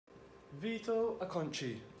Vito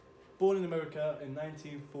Acconci, born in America in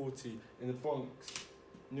 1940 in the Bronx,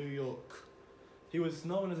 New York. He was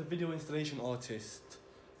known as a video installation artist.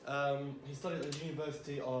 He studied at the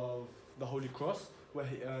University of the Holy Cross, where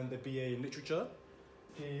he earned a BA in literature.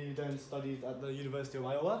 He then studied at the University of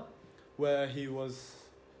Iowa, where he was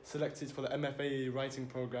selected for the MFA writing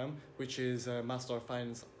program, which is a Master of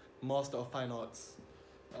Fine Arts.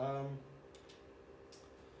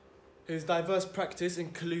 His diverse practice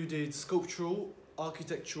included sculptural,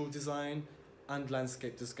 architectural design, and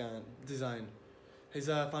landscape design. His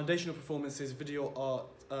foundational performances, video art,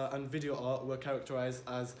 were characterized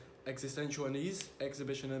as existential unease,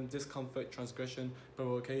 exhibitionism, discomfort, transgression,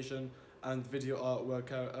 provocation, and video art were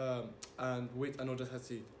and wit and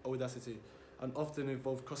audacity, and often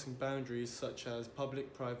involved crossing boundaries such as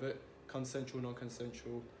public, private, consensual,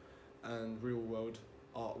 non-consensual, and real-world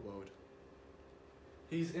art world.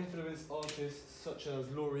 He's influenced artists such as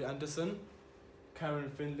Laurie Anderson, Karen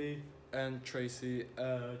Finley, and Tracy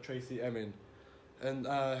Emin. And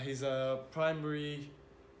his primary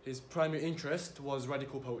interest was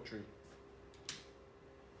radical poetry.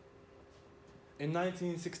 In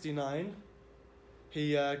 1969,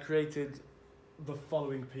 he created the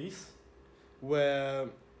following piece, where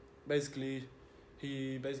basically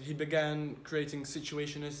he began creating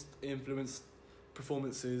situationist influenced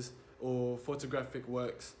performances or photographic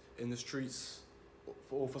works in the streets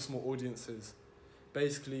for small audiences.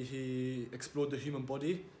 Basically, he explored the human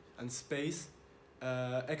body and space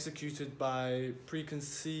executed by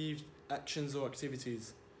preconceived actions or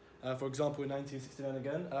activities. For example, in 1969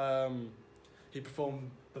 again, he performed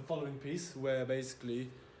the following piece, where basically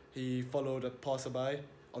he followed a passerby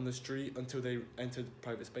on the street until they entered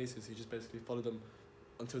private spaces. He just basically followed them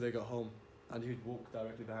until they got home, and he'd walk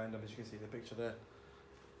directly behind them, as you can see in the picture there.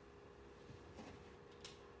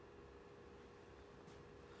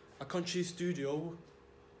 Acconci studio,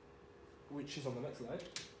 which is on the next slide.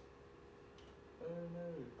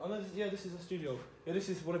 This is a studio. Yeah, this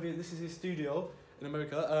is his studio in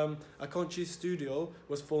America. Acconci's studio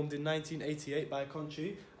was formed in 1988 by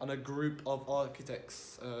Acconci and a group of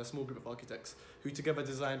architects, a small group of architects, who together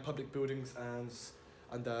designed public buildings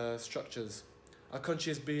and structures. Acconci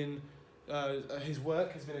has been, his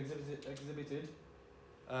work has been exhibited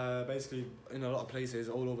basically in a lot of places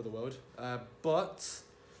all over the world. But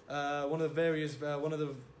one of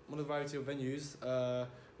the variety of venues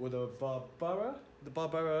were the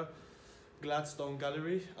Barbara Gladstone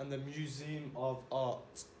Gallery and the Museum of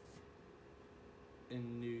Art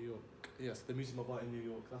in New York. Yes, the Museum of Art in New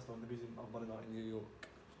York. That's the one, the Museum of Modern Art in New York.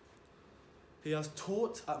 He has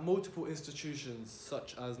taught at multiple institutions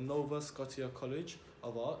such as Nova Scotia College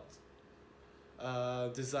of Art,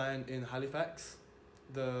 Design in Halifax,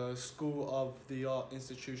 the School of the Art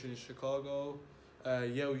Institution in Chicago,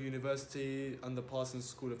 Yale University, and the Parsons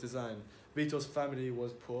School of Design. Vito's family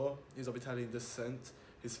was poor. He's of Italian descent.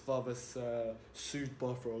 His father sewed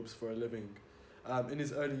bathrobes for a living. In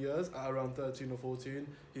his early years, at around 13 or 14,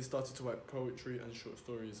 he started to write poetry and short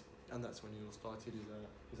stories, and that's when he started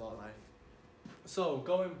his art life. So,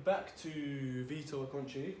 going back to Vito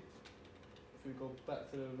Acconci, if we go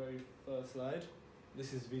back to the very first slide,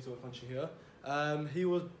 this is Vito Acconci here. He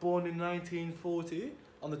was born in 1940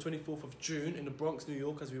 on the 24th of June in the Bronx, New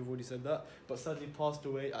York, as we've already said that, but sadly passed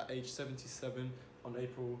away at age 77 on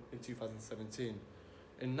April in 2017.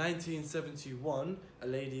 In 1971, a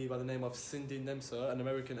lady by the name of Cindy Nemser, an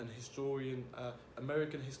American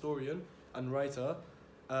historian and writer,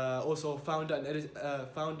 also founder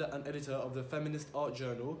and editor of the Feminist Art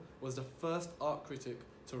Journal, was the first art critic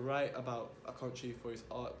to write about Acconci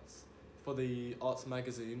for the Arts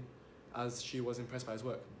magazine, as she was impressed by his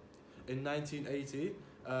work. In 1980,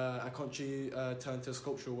 Acconci turned to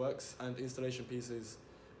sculptural works and installation pieces.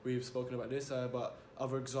 We've spoken about this, but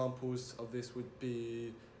other examples of this would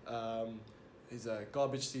be his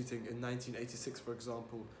garbage seating in 1986, for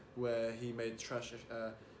example, where he made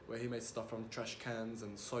stuff from trash cans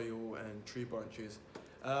and soil and tree branches.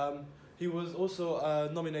 He was also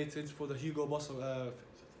nominated for the Hugo Boss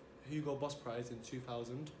Prize in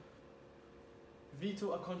 2000.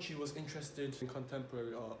 Vito Acconci was interested in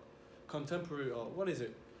contemporary art. Contemporary art, what is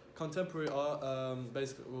it? Contemporary art,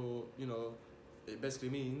 it basically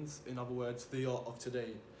means, in other words, the art of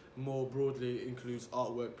today. More broadly, includes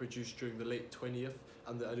artwork produced during the late 20th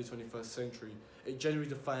and the early 21st century. It generally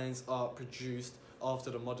defines art produced after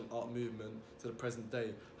the modern art movement to the present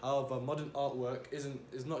day. However, modern artwork is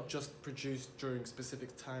not just produced during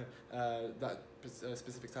specific time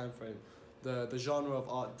specific time frame. The genre of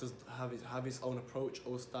art does have its own approach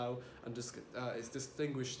or style, and is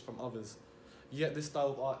distinguished from others. Yet this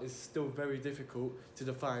style of art is still very difficult to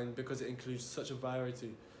define because it includes such a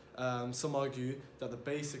variety. Some argue that the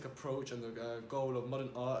basic approach and the goal of modern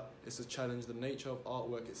art is to challenge the nature of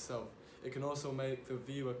artwork itself. It can also make the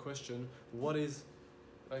viewer question what is,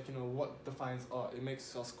 what defines art. It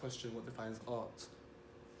makes us question what defines art.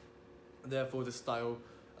 Therefore, the style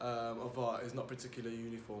of art is not particularly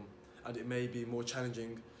uniform, and it may be more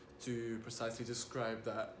challenging to precisely describe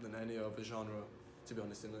that than any other genre, to be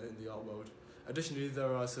honest, in the art world. Additionally,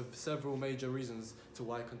 there are several major reasons to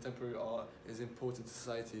why contemporary art is important to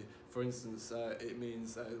society. For instance, it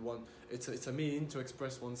means it's a mean to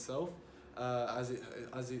express oneself,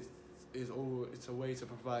 it's a way to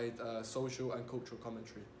provide social and cultural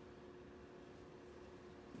commentary.